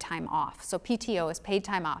paid time off. So PTO is paid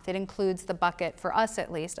time off. It includes the bucket, for us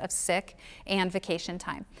at least, of sick and vacation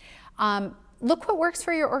time. Look what works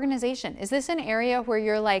for your organization. Is this an area where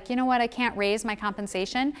you're like, you know what, I can't raise my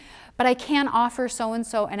compensation, but I can offer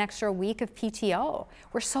so-and-so an extra week of PTO.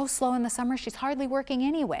 We're so slow in the summer, she's hardly working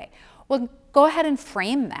anyway. Well, go ahead and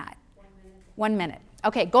frame that. 1 minute.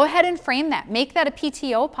 Okay, go ahead and frame that. Make that a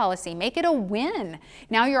PTO policy. Make it a win.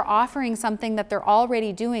 Now you're offering something that they're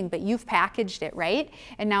already doing, but you've packaged it, right?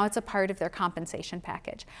 And now it's a part of their compensation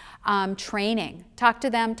package. Training. Talk to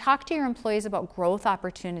them. Talk to your employees about growth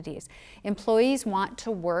opportunities. Employees want to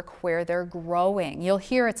work where they're growing. You'll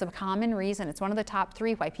hear it's a common reason. It's one of the top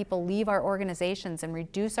 3 why people leave our organizations and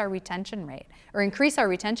reduce our retention rate or increase our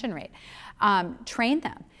retention rate. Train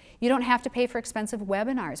them. You don't have to pay for expensive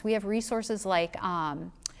webinars. We have resources like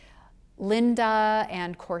Linda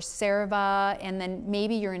and Coursera, and then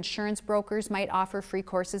maybe your insurance brokers might offer free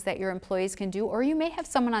courses that your employees can do, or you may have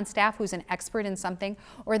someone on staff who's an expert in something,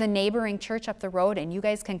 or the neighboring church up the road, and you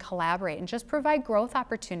guys can collaborate and just provide growth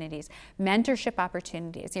opportunities, mentorship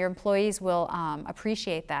opportunities. Your employees will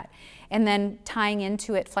appreciate that. And then tying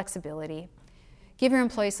into it, flexibility. Give your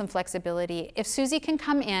employees some flexibility. If Susie can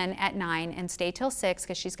come in at 9 and stay till 6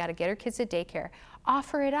 because she's got to get her kids to daycare,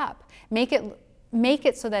 offer it up. Make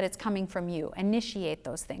it so that it's coming from you. Initiate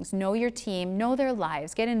those things. Know your team, know their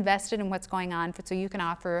lives, get invested in what's going on so you can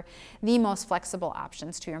offer the most flexible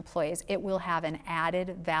options to your employees. It will have an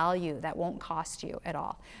added value that won't cost you at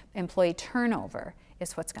all. Employee turnover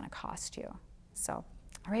is what's going to cost you. So, all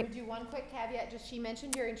right. I'm gonna do one quick caveat. Just she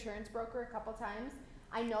mentioned your insurance broker a couple times.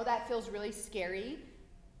 I know that feels really scary.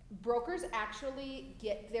 Brokers actually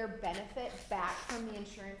get their benefit back from the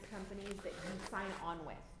insurance companies that you sign on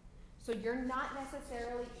with. So you're not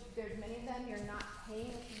necessarily, there's many of them, you're not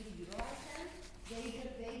paying a fee to utilize them. They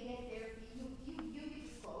get their fee. You get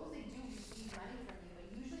disclosed, they do receive money from you, but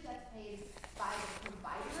usually that's paid by the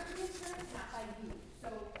provider of the insurance, not by you. So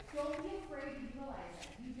don't be afraid to utilize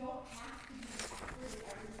them. You don't have to be an expert in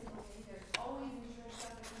every single thing. There's always insurance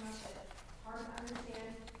stuff that comes up that's hard to understand.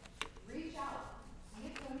 Reach out. See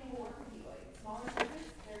if somebody will work with you. Like smaller business,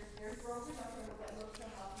 there's brokers out there that look to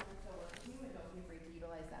help you and still work with you, and don't be afraid to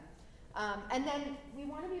utilize them. And then we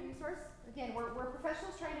want to be a resource. Again, we're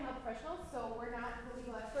professionals trying to help professionals, so we're not the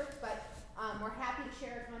legal experts, but we're happy to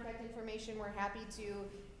share contact information. We're happy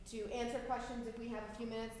to answer questions if we have a few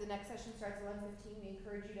minutes. The next session starts at 11:15. We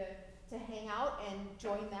encourage you to hang out and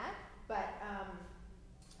join that. But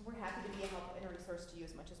we're happy to be a help and a resource to you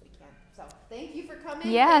as much as we can. So thank you for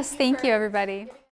coming. Yes, thank you everybody.